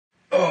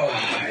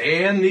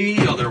and the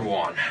other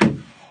one.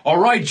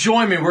 Alright,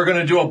 join me. We're going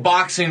to do a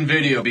boxing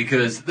video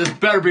because this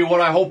better be what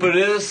I hope it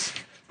is.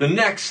 The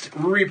next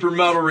Reaper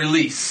Metal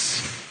release.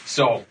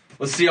 So,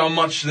 let's see how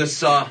much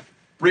this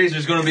razor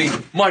is going to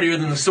be mightier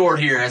than the sword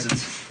here as it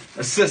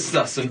assists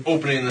us in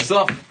opening this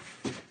up.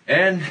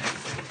 And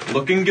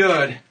looking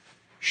good.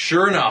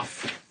 Sure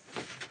enough.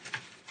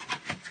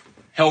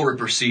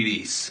 HELLRIPPER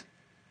CDs.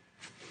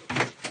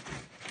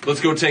 Let's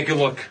go take a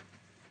look.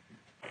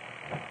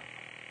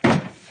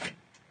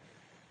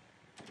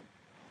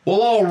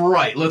 Well,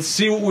 alright, let's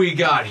see what we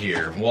got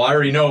here. Well, I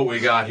already know what we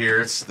got here.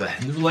 It's the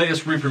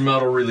latest Reaper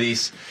Metal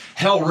release,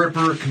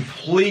 HELLRIPPER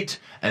Complete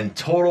and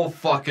Total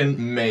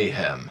Fucking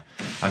Mayhem.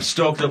 I'm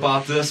stoked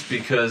about this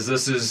because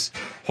this is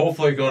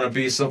hopefully going to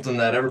be something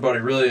that everybody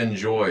really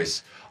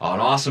enjoys. An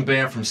awesome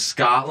band from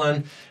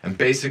Scotland, and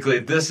basically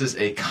this is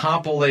a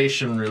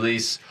compilation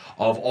release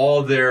of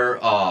all their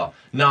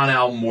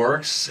non-album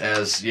works,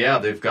 as, yeah,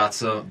 they've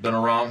got been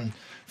around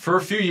for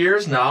a few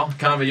years now,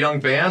 kind of a young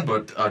band,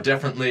 but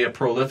definitely a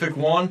prolific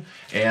one,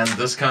 and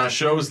this kind of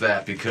shows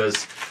that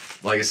because,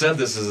 like I said,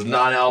 this is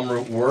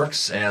non-album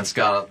works, and it's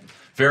got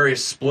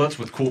various splits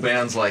with cool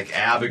bands like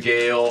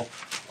Abigail,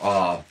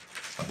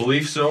 I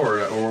believe so,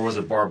 or was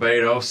it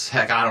Barbados?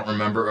 Heck, I don't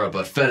remember,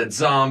 but Fetid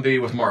Zombie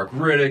with Mark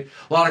Riddick.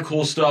 A lot of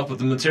cool stuff, but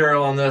the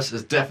material on this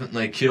is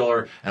definitely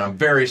killer, and I'm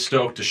very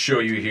stoked to show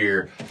you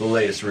here the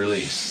latest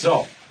release.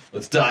 So,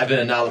 let's dive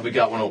in now that we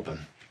got one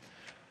open.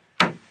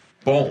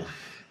 Boom.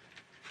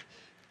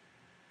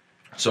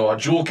 So a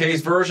jewel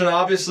case version,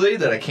 obviously,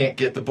 that I can't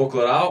get the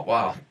booklet out.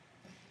 Wow.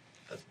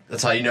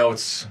 That's how you know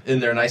it's in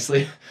there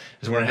nicely,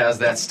 is when it has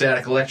that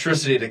static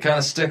electricity that kind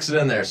of sticks it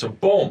in there. So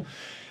boom.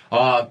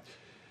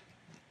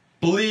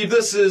 Believe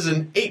this is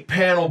an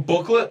 8-panel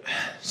booklet,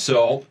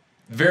 so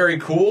very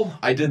cool.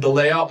 I did the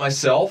layout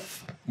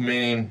myself,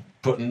 meaning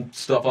putting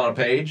stuff on a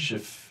page,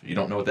 if you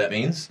don't know what that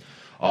means.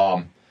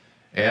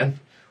 And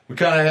we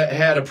kind of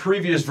had a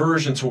previous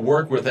version to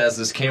work with as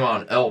this came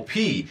on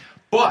LP,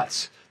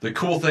 but the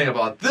cool thing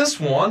about this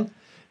one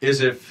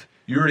is if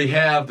you already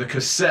have the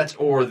cassette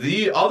or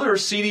the other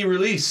CD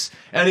release,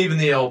 and even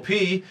the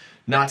LP,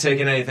 not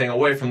taking anything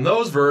away from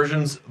those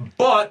versions,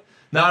 but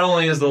not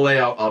only is the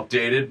layout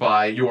updated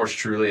by yours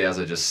truly, as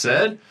I just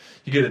said,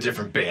 you get a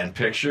different band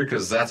picture,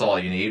 because that's all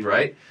you need,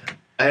 right?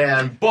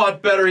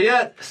 But better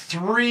yet,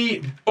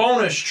 3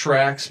 bonus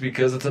tracks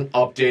because it's an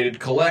updated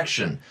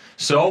collection.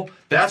 So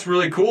that's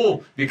really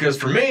cool, because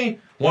for me,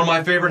 one of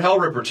my favorite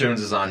HELLRIPPER tunes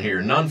is on here,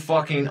 None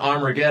Fucking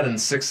Armageddon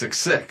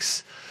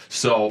 666.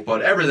 So,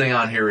 but everything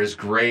on here is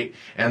great,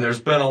 and there's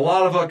been a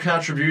lot of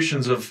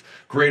contributions of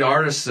great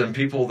artists and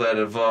people that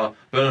have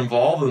been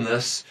involved in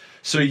this.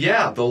 So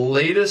yeah, the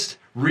latest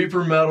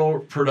Reaper Metal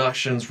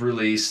Productions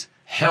release,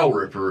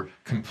 HELLRIPPER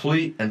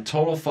Complete and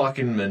Total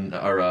Fucking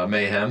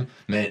Mayhem.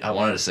 I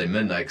wanted to say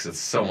Midnight because it's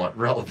somewhat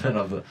relevant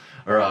of the,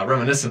 or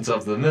reminiscent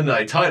of the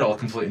Midnight title,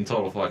 Complete and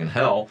Total Fucking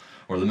Hell,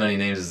 or the many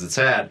names as it's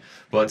had.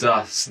 But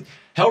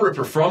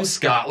HELLRIPPER from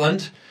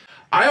Scotland.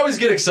 I always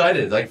get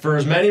excited. Like, for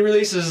as many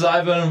releases as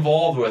I've been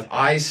involved with,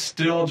 I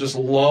still just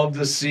love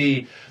to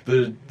see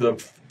the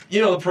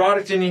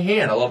product in your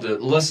hand. I love to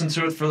listen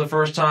to it for the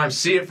first time,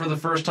 see it for the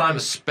first time,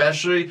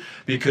 especially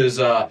because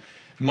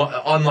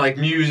unlike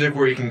music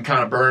where you can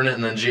kind of burn it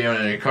and then jam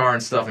it in your car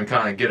and stuff and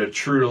kind of get a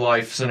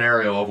true-to-life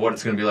scenario of what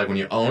it's going to be like when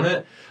you own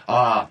it,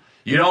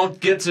 you don't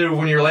get to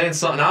when you're laying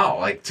something out.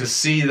 Like, to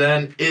see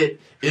then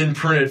it in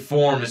printed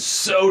form is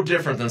so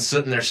different than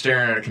sitting there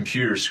staring at a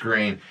computer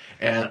screen.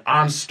 And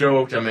I'm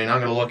stoked. I mean,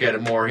 I'm going to look at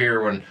it more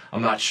here when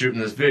I'm not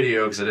shooting this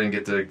video because I didn't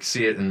get to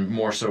see it, and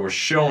more so we're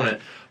showing it.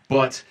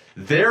 But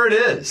there it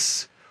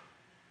is.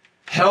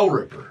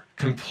 HELLRIPPER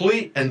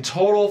Complete and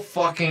Total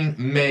Fucking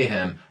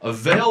Mayhem.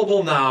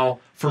 Available now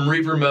from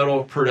Reaper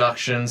Metal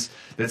Productions.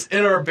 That's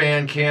in our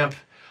Bandcamp.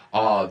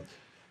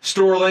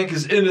 Store link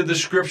is in the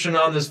description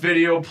on this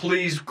video.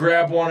 Please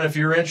grab one if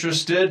you're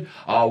interested.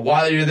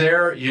 While you're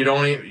there,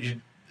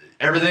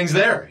 everything's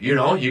there. You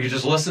can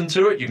just listen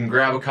to it. You can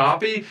grab a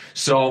copy.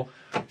 So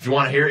if you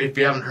want to hear it, if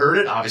you haven't heard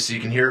it, obviously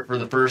you can hear it for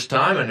the first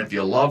time. And if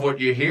you love what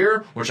you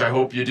hear, which I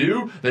hope you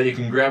do, then you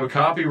can grab a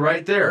copy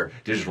right there.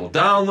 Digital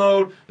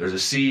download, there's a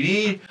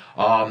CD,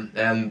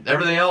 and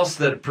everything else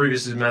that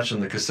previously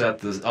mentioned, the cassette,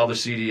 the other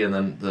CD, and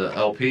then the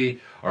LP,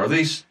 are at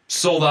least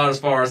sold out as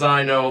far as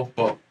I know,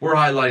 but we're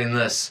highlighting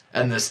this,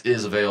 and this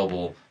is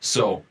available.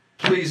 So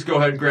please go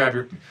ahead and grab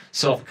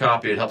yourself a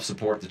copy. It helps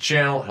support the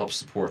channel. It helps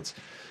support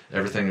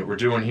everything that we're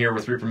doing here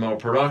with Reaper Metal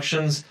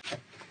Productions.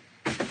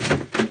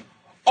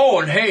 Oh,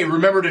 and hey,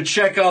 remember to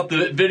check out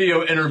the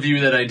video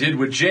interview that I did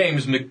with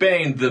James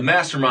McBain, the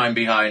mastermind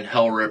behind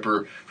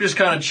HELLRIPPER. We just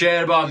kind of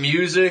chat about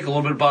music, a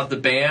little bit about the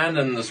band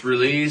and this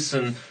release,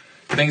 and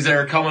things that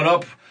are coming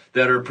up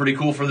that are pretty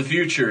cool for the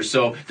future.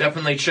 So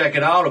definitely check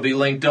it out. It'll be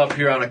linked up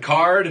here on a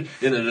card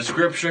in the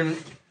description.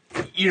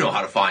 You know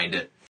how to find it.